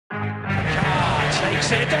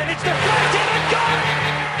takes it, and it's deflected and gone!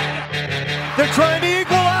 They're trying to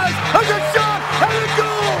equalize. There's a shot and a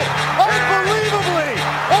goal! Unbelievably!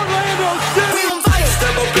 Orlando City!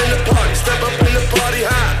 Step up in the party, step up in the party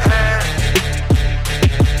high.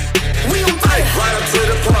 We on tight, right up to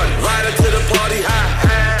the party, right up to the party high.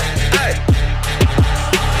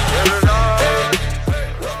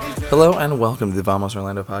 Hello and welcome to the Vamos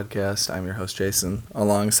Orlando podcast. I'm your host Jason,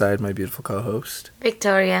 alongside my beautiful co-host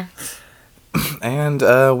Victoria. And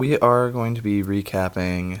we are going to be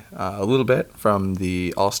recapping a little bit from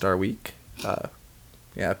the All-Star Week.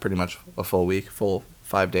 Pretty much a full week, full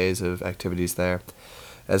 5 days of activities there,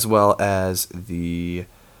 as well as the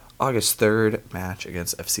August 3rd match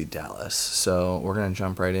against FC Dallas. So we're going to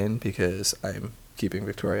jump right in because I'm keeping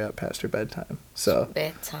Victoria up past her bedtime. So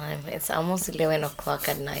bedtime. It's almost 11 o'clock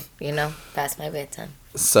at night, past my bedtime.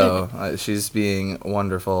 So she's being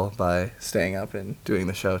wonderful by staying up and doing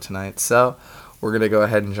the show tonight. So we're going to go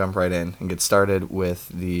ahead and jump right in and get started with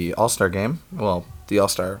the All-Star game. Well, the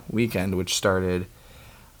All-Star weekend, which started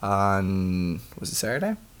on, was it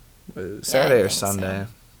Saturday? Saturday or Sunday? So.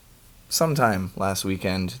 Sometime last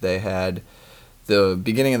weekend, they had the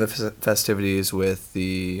beginning of the festivities with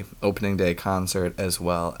the opening day concert as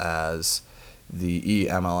well as the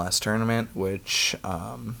EMLS tournament, which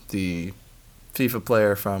the FIFA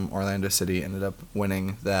player from Orlando City ended up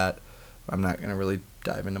winning that. I'm not going to really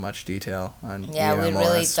dive into much detail on Yeah, EMLS. we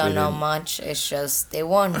really don't know much. It's just they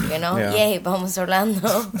won, Yeah. Yay, vamos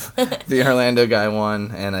Orlando. The Orlando guy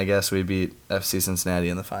won, and I guess we beat FC Cincinnati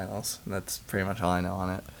in the finals. That's pretty much all I know on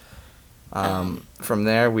it. From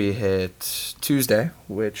there, we hit Tuesday,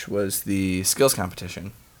 which was the skills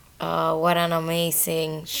competition. What an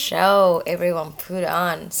amazing show everyone put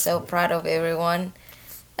on. So proud of everyone.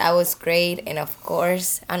 That was great. And, of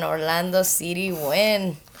course, an Orlando City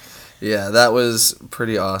win. Yeah, that was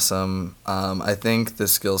pretty awesome. I think the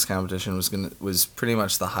skills competition was pretty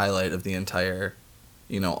much the highlight of the entire,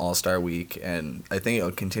 All-Star week. And I think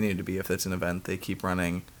it'll continue to be if it's an event they keep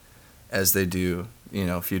running as they do,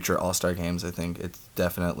 future All-Star games. I think it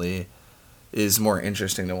definitely is more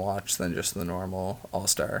interesting to watch than just the normal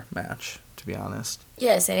All-Star match, to be honest.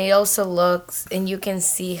 Yes, and it also looks, and you can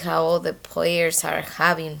see how all the players are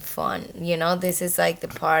having fun. This is like the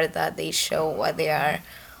part that they show what they are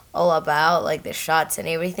all about, like the shots and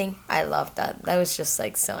everything. I love that. That was just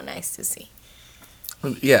like so nice to see.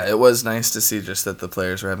 Yeah, it was nice to see just that the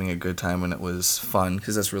players were having a good time and it was fun,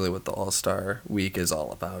 because that's really what the All-Star Week is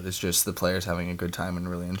all about. It's just the players having a good time and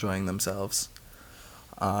really enjoying themselves.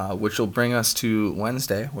 Which will bring us to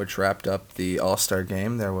Wednesday, which wrapped up the All-Star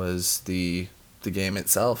game. There was the game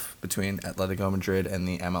itself between Atletico Madrid and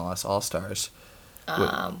the MLS All-Stars. They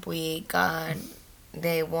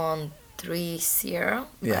won 3-0.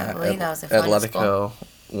 Yeah, I believe that was the final Atletico score.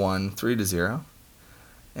 won 3-0.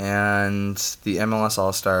 And the MLS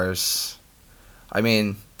All-Stars,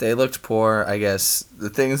 they looked poor, I guess.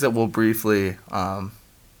 The things that we'll briefly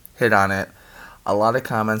hit on it, a lot of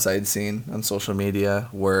comments I'd seen on social media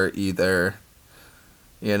were either,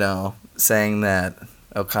 saying that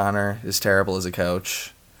O'Connor is terrible as a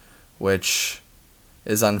coach, which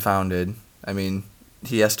is unfounded.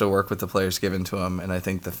 He has to work with the players given to him, and I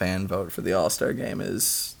think the fan vote for the All-Star game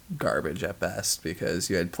is garbage at best, because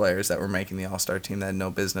you had players that were making the All-Star team that had no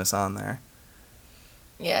business on there.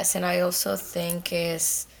 Yes, and I also think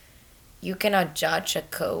you cannot judge a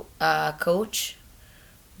coach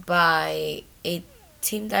by a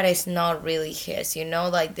team that is not really his.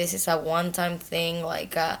 This is a one-time thing,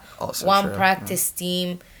 practice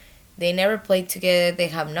team. They never played together. They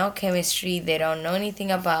have no chemistry. They don't know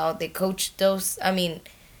anything about the coach.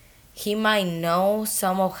 He might know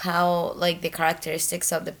some of how, the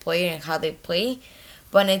characteristics of the player and how they play,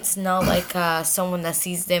 but it's not like someone that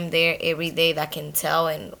sees them there every day that can tell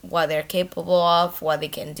and what they're capable of, what they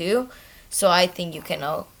can do. So I think you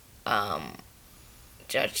cannot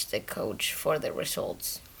judge the coach for the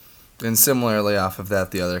results. And similarly off of that,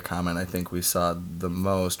 the other comment I think we saw the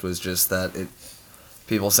most was just that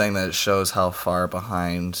people saying that it shows how far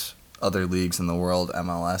behind other leagues in the world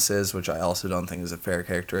MLS is, which I also don't think is a fair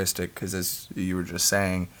characteristic, because as you were just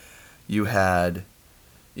saying, you had,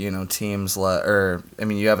 teams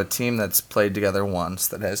you have a team that's played together once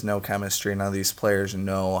that has no chemistry. None of these players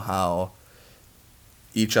know how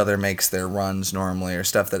each other makes their runs normally, or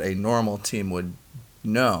stuff that a normal team would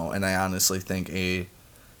know. And I honestly think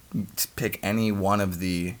pick any one of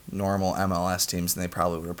the normal MLS teams and they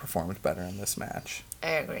probably would have performed better in this match.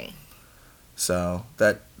 I agree. So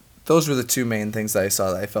those were the two main things that I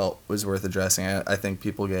saw that I felt was worth addressing. I think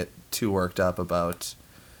people get too worked up about,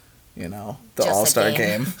 the Just All-Star a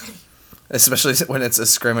game. especially when it's a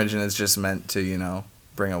scrimmage and it's just meant to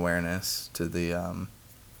bring awareness to the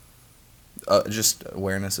just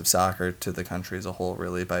awareness of soccer to the country as a whole,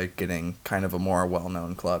 really, by getting kind of a more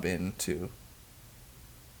well-known club in to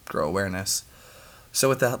grow awareness. So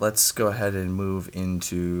with that, let's go ahead and move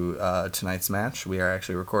into tonight's match. We are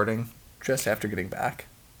actually recording just after getting back.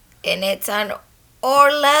 And it's an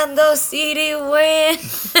Orlando City win.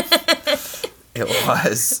 It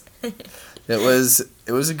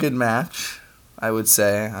was a good match, I would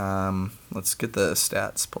say. Let's get the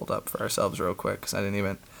stats pulled up for ourselves real quick,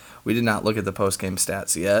 because we did not look at the post-game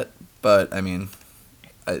stats yet, but I mean,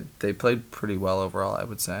 they played pretty well overall, I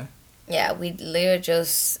would say. Yeah, we literally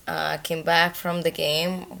just came back from the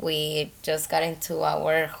game. We just got into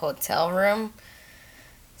our hotel room.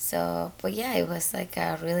 So, but yeah, it was like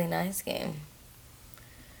a really nice game.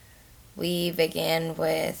 We began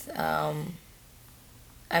with,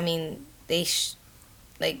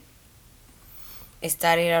 it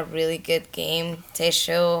started a really good game.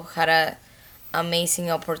 Tesho had a amazing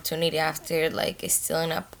opportunity after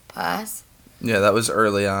stealing a pass. Yeah, that was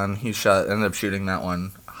early on. He ended up shooting that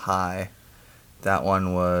one high. That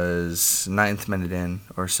one was 9th minute in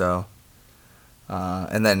or so.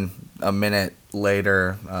 And then a minute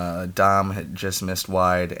later, Dom had just missed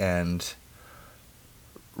wide, and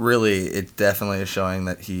really it definitely is showing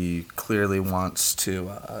that he clearly wants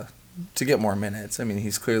to get more minutes. I mean,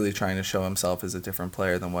 he's clearly trying to show himself as a different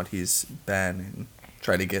player than what he's been and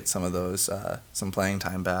try to get some of those some playing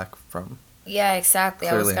time back from. Yeah, exactly.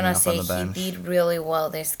 I was gonna say he did really well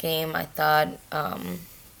this game. I thought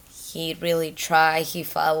he really tried. He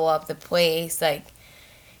followed up the plays.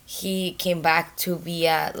 He came back to be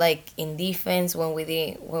in defense when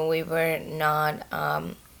we were not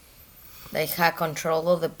had control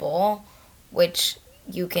of the ball, which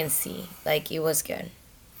you can see it was good.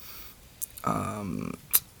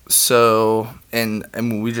 So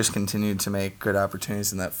and we just continued to make good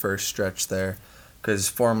opportunities in that first stretch there, because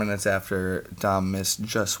 4 minutes after Dom missed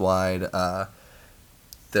just wide,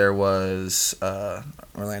 there was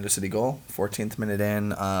Orlando City goal. 14th minute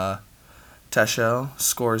in, Tesho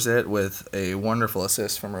scores it with a wonderful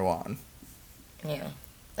assist from Ruan. Yeah,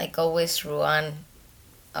 always Ruan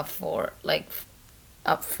up front.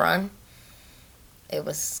 It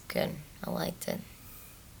was good. I liked it.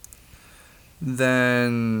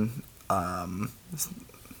 Then I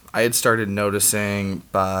had started noticing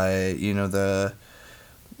by the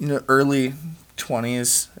early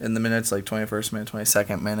 20s in the minutes, 21st minute,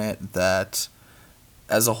 22nd minute, that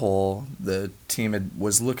as a whole the team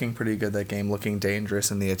was looking pretty good that game, looking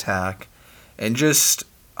dangerous in the attack, and just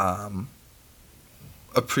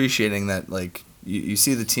appreciating that you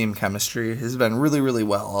see the team chemistry has been really, really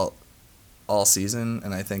well all season,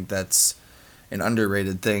 and I think that's an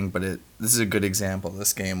underrated thing, but this is a good example.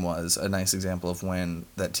 This game was a nice example of when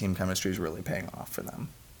that team chemistry is really paying off for them.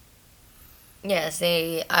 Yes,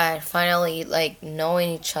 they are finally knowing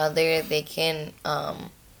each other. They can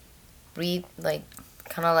read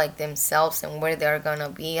kind of themselves and where they're gonna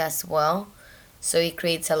be as well. So it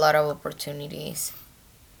creates a lot of opportunities.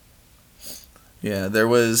 Yeah, there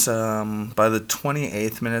was by the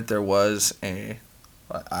 28th minute there was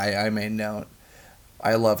I made note.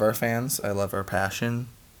 I love our fans. I love our passion.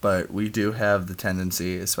 But we do have the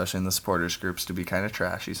tendency, especially in the supporters groups, to be kind of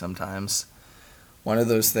trashy sometimes. One of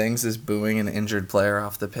those things is booing an injured player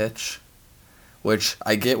off the pitch, which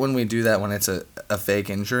I get when we do that when it's a fake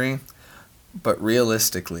injury. But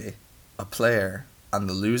realistically, a player on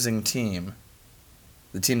the losing team,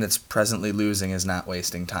 the team that's presently losing, is not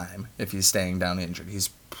wasting time if he's staying down injured. He's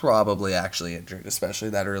probably actually injured, especially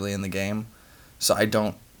that early in the game. So I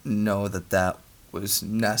don't know that was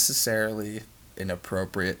necessarily an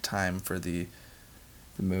appropriate time for the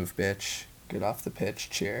move bitch, get off the pitch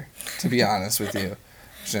cheer, to be honest with you.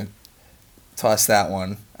 Just toss that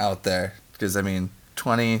one out there, because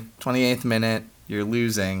 28th minute, you're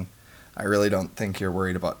losing. I really don't think you're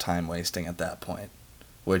worried about time wasting at that point,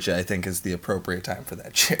 which I think is the appropriate time for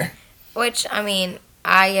that cheer. Which,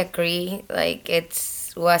 I agree,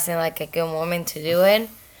 it wasn't a good moment to do it.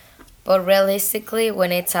 But realistically,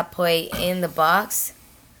 when it's a play in the box,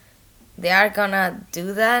 they are gonna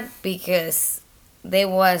do that because there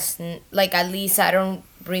was, at least I don't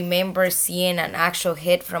remember seeing an actual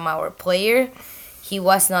hit from our player. He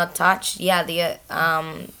was not touched. Yeah,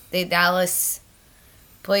 the Dallas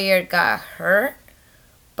player got hurt,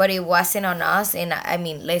 but it wasn't on us. And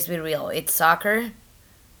let's be real, it's soccer.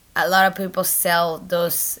 A lot of people sell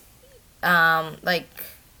those,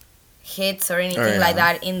 hits or anything like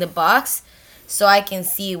that in the box, so I can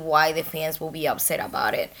see why the fans will be upset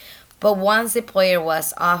about it. But once the player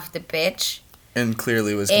was off the pitch, And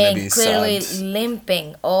clearly was going to be and clearly subbed.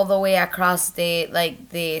 limping all the way across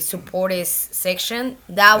the supporters section.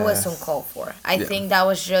 That was Yeah. uncalled for. I Yeah. think that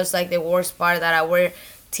was just like the worst part, that our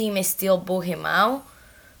team is still boo him out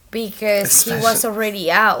because he was Especially-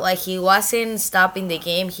 already out. Like, he wasn't stopping the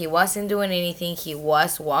game. He wasn't doing anything. He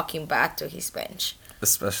was walking back to his bench.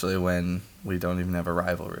 Especially when we don't even have a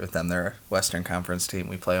rivalry with them. They're a Western Conference team.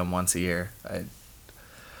 We play them once a year.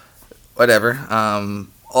 Whatever.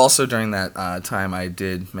 Also, during that time, I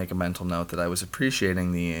did make a mental note that I was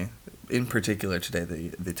appreciating in particular today,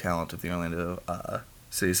 the talent of the Orlando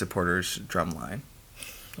City supporters drum line.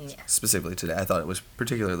 Yeah. Specifically today, I thought it was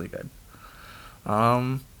particularly good.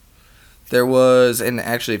 There was, and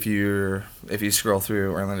actually, if you scroll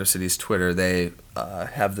through Orlando City's Twitter, they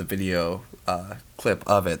have the video clip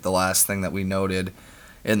of it. The last thing that we noted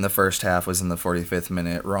in the first half was in the 45th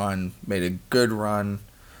minute. Ron made a good run.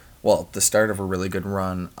 Well, the start of a really good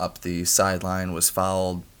run up the sideline, was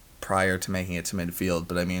fouled prior to making it to midfield.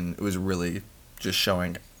 But I mean, it was really just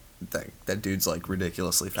showing that dude's like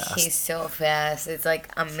ridiculously fast. He's so fast. It's like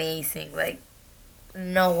amazing. Like,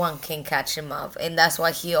 no one can catch him up, and that's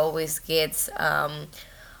why he always gets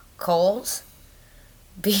calls,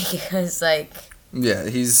 because like Yeah,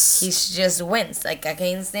 he's just wins like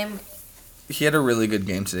against them. he had a really good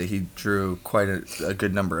game today. He drew quite a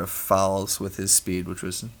good number of fouls with his speed, which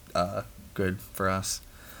was good for us.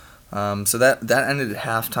 So that ended at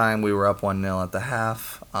halftime. We were up 1-0 at the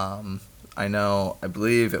half. I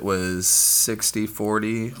believe it was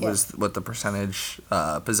 60-40 was what the percentage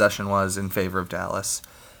possession was in favor of Dallas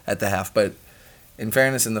at the half. But in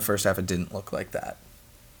fairness, in the first half, it didn't look like that.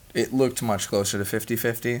 It looked much closer to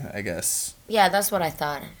 50-50, I guess. Yeah, that's what I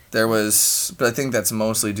thought. But I think that's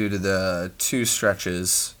mostly due to the two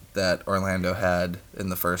stretches that Orlando had in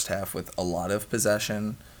the first half with a lot of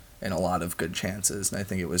possession and a lot of good chances. And I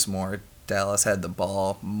think it was more Dallas had the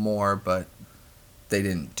ball more, but they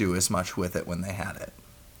didn't do as much with it when they had it.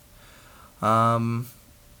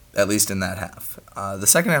 At least in that half. The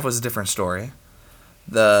second half was a different story.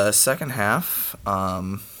 The second half,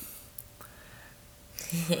 the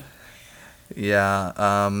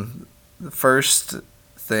first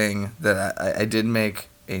thing that I did make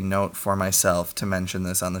a note for myself to mention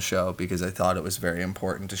this on the show because I thought it was very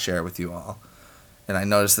important to share with you all. And I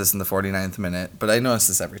noticed this in the 49th minute, but I notice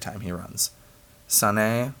this every time he runs.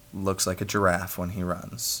 Sané looks like a giraffe when he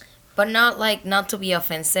runs. But not to be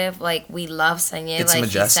offensive. Like, we love Sané. It's Like,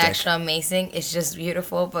 majestic. he's actually amazing. It's just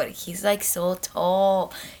beautiful. But he's like so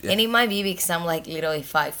tall, Yeah. and it might be because I'm like literally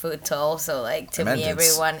 5 foot tall. So like to I meant me,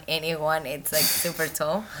 it's- anyone, it's like super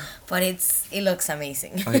tall. But it looks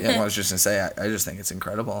amazing. Oh, yeah, I was just going to say, I just think it's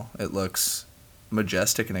incredible. It looks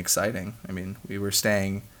majestic and exciting. I mean, we were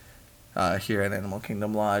staying here at Animal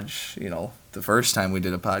Kingdom Lodge, the first time we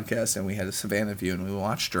did a podcast, and we had a Savannah view, and we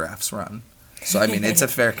watched giraffes run. So, I mean, it's a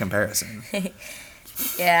fair comparison.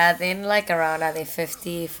 Yeah, then like around at the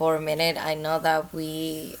 54 minute, I know that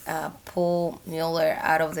we pull Mueller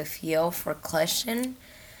out of the field for collision.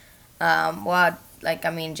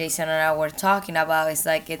 Jason and I were talking about is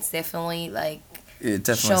like it's definitely like It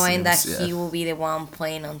definitely showing that seems, he will be the one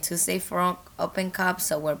playing on Tuesday for Open Cup,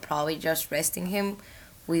 so we're probably just resting him.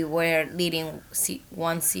 We were leading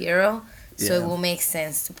 1-0, so it Yeah. will make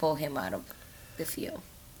sense to pull him out of the field.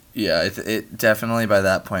 Yeah, it definitely by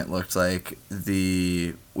that point looked like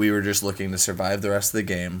we were just looking to survive the rest of the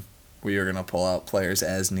game. We were going to pull out players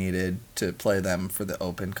as needed to play them for the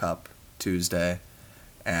Open Cup Tuesday,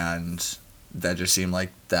 and that just seemed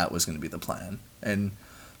like that was going to be the plan. And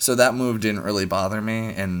so that move didn't really bother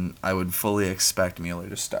me, and I would fully expect Mueller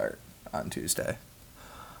to start on Tuesday.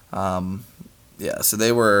 So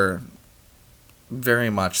they were very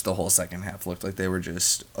much the whole second half looked like they were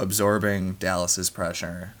just absorbing Dallas's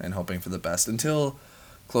pressure and hoping for the best until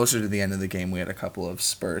closer to the end of the game. We had a couple of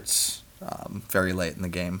spurts very late in the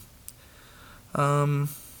game.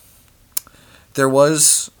 There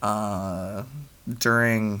was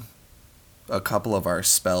during a couple of our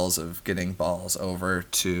spells of getting balls over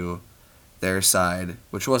to their side,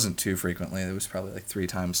 which wasn't too frequently. It was probably like 3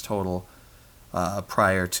 times total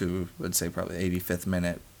prior to, let's say, probably 85th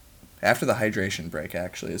minute. After the hydration break,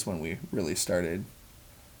 actually, is when we really started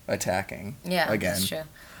attacking Yeah, again. that's true.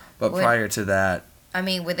 But With- prior to that, I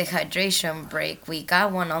mean, with the hydration break, we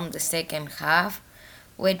got one on the second half,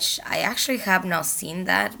 which I actually have not seen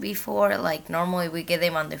that before. Like, normally we get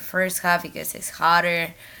them on the first half because it's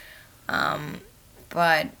hotter.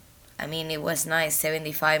 But, I mean, it was nice.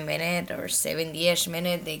 75 minute or 70-ish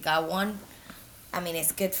minute, they got one. I mean,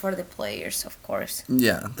 it's good for the players, of course.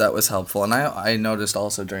 yeah, that was helpful. And I noticed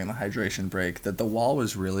also during the hydration break that the wall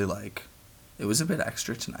was really it was a bit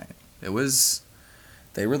extra tonight.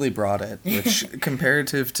 They really brought it, which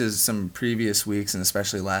comparative to some previous weeks and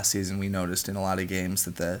especially last season, we noticed in a lot of games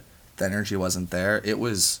that the energy wasn't there. It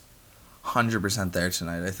was 100% there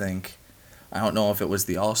tonight, I think. I don't know if it was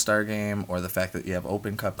the All-Star game or the fact that you have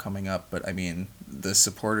Open Cup coming up, but I mean, the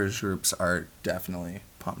supporters groups are definitely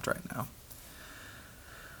pumped right now.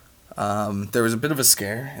 There was a bit of a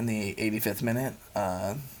scare in the 85th minute.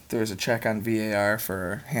 There was a check on VAR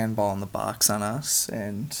for handball in the box on us,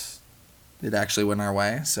 and it actually went our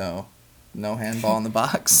way, so no handball in the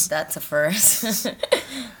box. That's a first.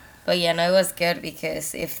 But yeah, no, it was good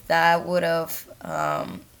because if that would have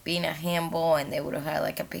been a handball and they would have had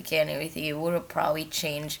like a PK and everything, it would have probably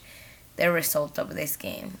changed the result of this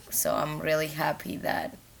game. So I'm really happy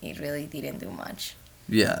that it really didn't do much.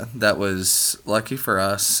 Yeah, that was lucky for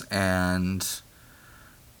us, and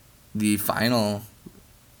the final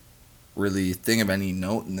really thing of any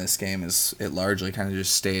note in this game is it largely kind of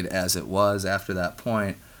just stayed as it was after that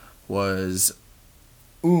point was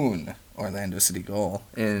Orlando City goal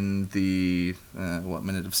in the what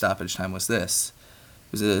minute of stoppage time was this?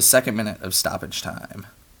 It was the second minute of stoppage time.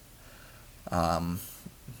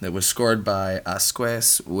 It was scored by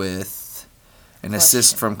Asquez with an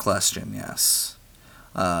assist from Klestin, yes.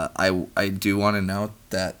 I do want to note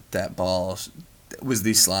that ball was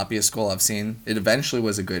the sloppiest goal I've seen. It eventually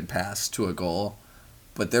was a good pass to a goal,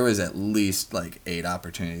 but there was at least like 8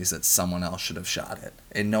 opportunities that someone else should have shot it,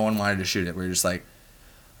 and no one wanted to shoot it. We were just like,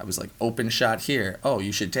 I was like, open shot here. Oh,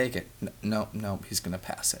 you should take it. No, he's gonna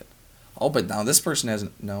pass it. Oh, but now this person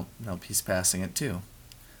hasn't. Nope, he's passing it too.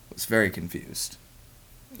 I was very confused.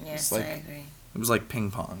 Yes, like, I agree. It was like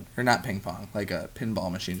ping pong, or not ping pong, like a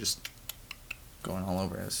pinball machine just going all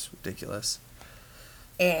over. It was ridiculous.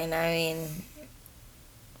 And I mean,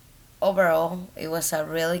 overall, it was a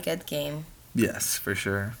really good game. Yes, for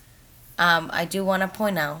sure. I do want to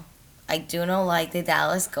point out, I do not like the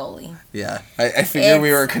Dallas goalie. Yeah, I figured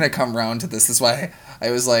we were going to come around to this. That's why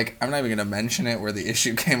I was like, I'm not even going to mention it where the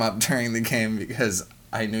issue came up during the game because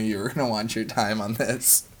I knew you were going to want your time on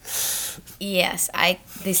this. Yes, I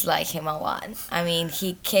dislike him a lot. I mean,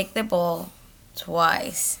 he kicked the ball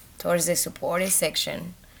twice towards the supporters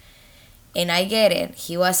section. And I get it.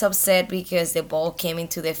 He was upset because the ball came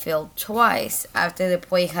into the field twice after the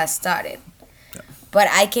play has started. Yeah. But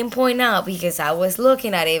I can point out, because I was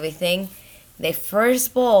looking at everything, the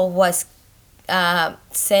first ball was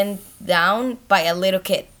sent down by a little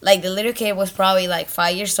kid. Like, the little kid was probably like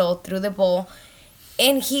 5 years old, threw the ball,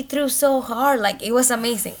 and he threw so hard. Like, it was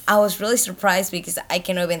amazing. I was really surprised because I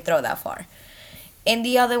cannot even throw that far. And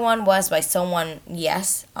the other one was by someone,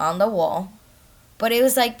 yes, on the wall. But it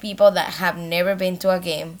was like people that have never been to a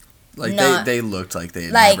game. Like they looked like they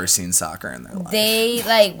had never seen soccer in their life.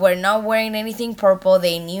 They were not wearing anything purple.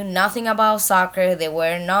 They knew nothing about soccer. They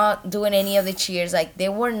were not doing any of the cheers. Like, they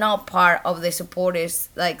were not part of the supporters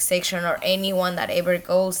section or anyone that ever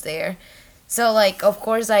goes there. So of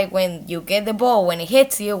course, when you get the ball, when it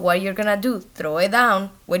hits you, what you're gonna do? Throw it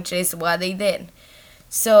down, which is what they did.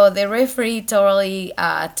 So the referee totally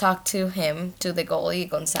talked to the goalie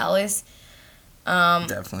Gonzalez.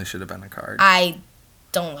 Definitely should have been a card. I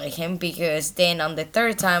don't like him because then on the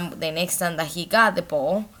third time, the next time that he got the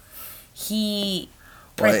ball, he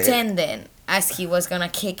pretended as he was gonna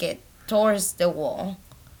kick it towards the wall.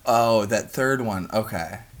 Oh, that third one.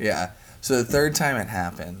 Okay, yeah. So the third time it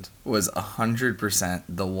happened was 100%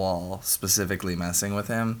 the wall specifically messing with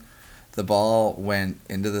him. The ball went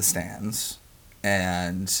into the stands,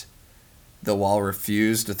 and the wall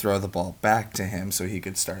refused to throw the ball back to him so he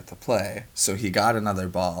could start the play. So he got another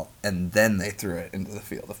ball, and then they threw it into the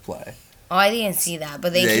field of play. Oh, I didn't see that,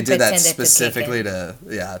 but they did that specifically to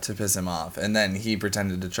piss him off. And then he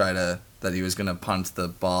pretended to that he was going to punt the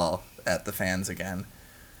ball at the fans again.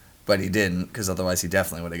 But he didn't, because otherwise he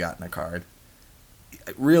definitely would have gotten a card.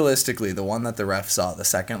 Realistically, the one that the ref saw, the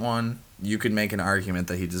second one, you could make an argument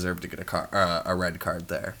that he deserved to get a red card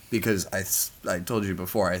there. Because I told you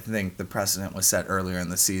before, I think the precedent was set earlier in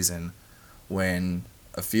the season when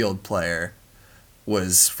a field player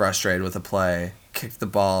was frustrated with a play, kicked the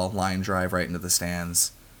ball, line drive right into the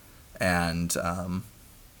stands, and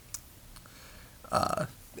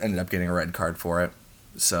ended up getting a red card for it.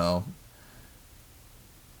 So,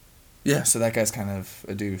 yeah, so that guy's kind of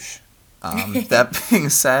a douche. That being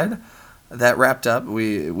said, that wrapped up.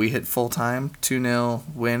 We hit full time, 2-0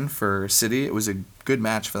 win for City. It was a good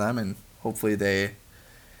match for them, and hopefully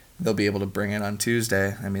they'll be able to bring it on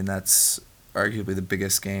Tuesday. I mean, that's arguably the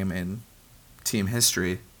biggest game in team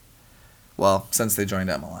history. Well, since they joined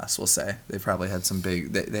MLS, we'll say. They probably had some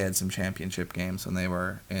they had some championship games when they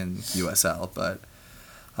were in USL, but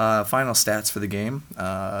Final stats for the game.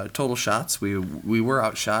 Total shots. We were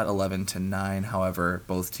outshot 11-9. However,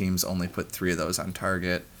 both teams only put 3 of those on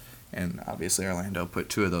target, and obviously Orlando put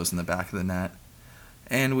 2 of those in the back of the net.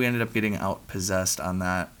 And we ended up getting outpossessed on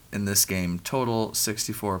that in this game. Total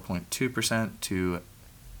 64.2% to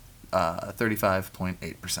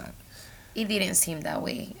 35.8%. It didn't seem that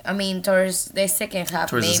way. I mean, towards the second half,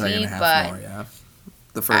 Towards maybe, the second half, but more, yeah.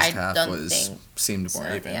 The first I half don't think seemed more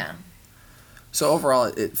so, even. yeah. So overall,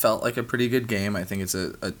 it felt like a pretty good game. I think it's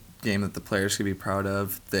a game that the players could be proud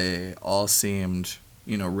of. They all seemed,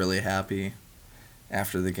 really happy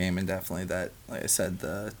after the game, and definitely that, like I said,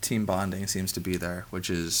 the team bonding seems to be there, which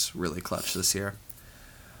is really clutch this year.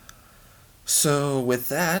 So with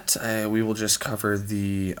that, we will just cover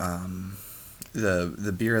the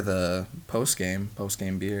beer of the post game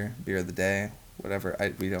beer of the day, whatever.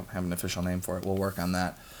 We don't have an official name for it. We'll work on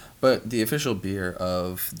that. But the official beer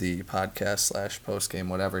of the podcast / post game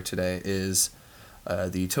whatever today is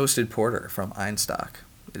the Toasted Porter from Einstock.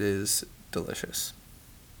 It is delicious.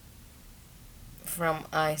 From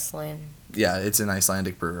Iceland. Yeah, it's an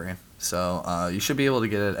Icelandic brewery. So you should be able to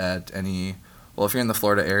get it at any... Well, if you're in the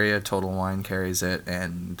Florida area, Total Wine carries it,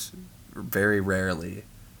 and very rarely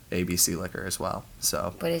ABC Liquor as well.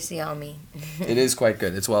 So, But it's yummy. it is quite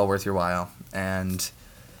good. It's well worth your while. And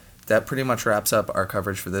that pretty much wraps up our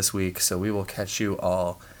coverage for this week. So we will catch you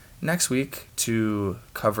all next week to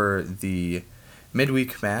cover the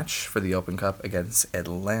midweek match for the Open Cup against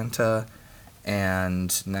Atlanta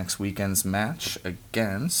and next weekend's match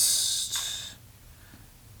against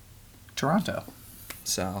Toronto.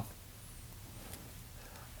 So,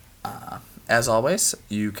 as always,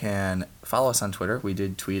 you can follow us on Twitter. We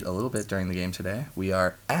did tweet a little bit during the game today. We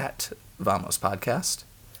are at Vamos Podcast.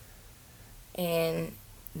 And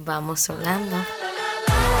Vamos Orlando.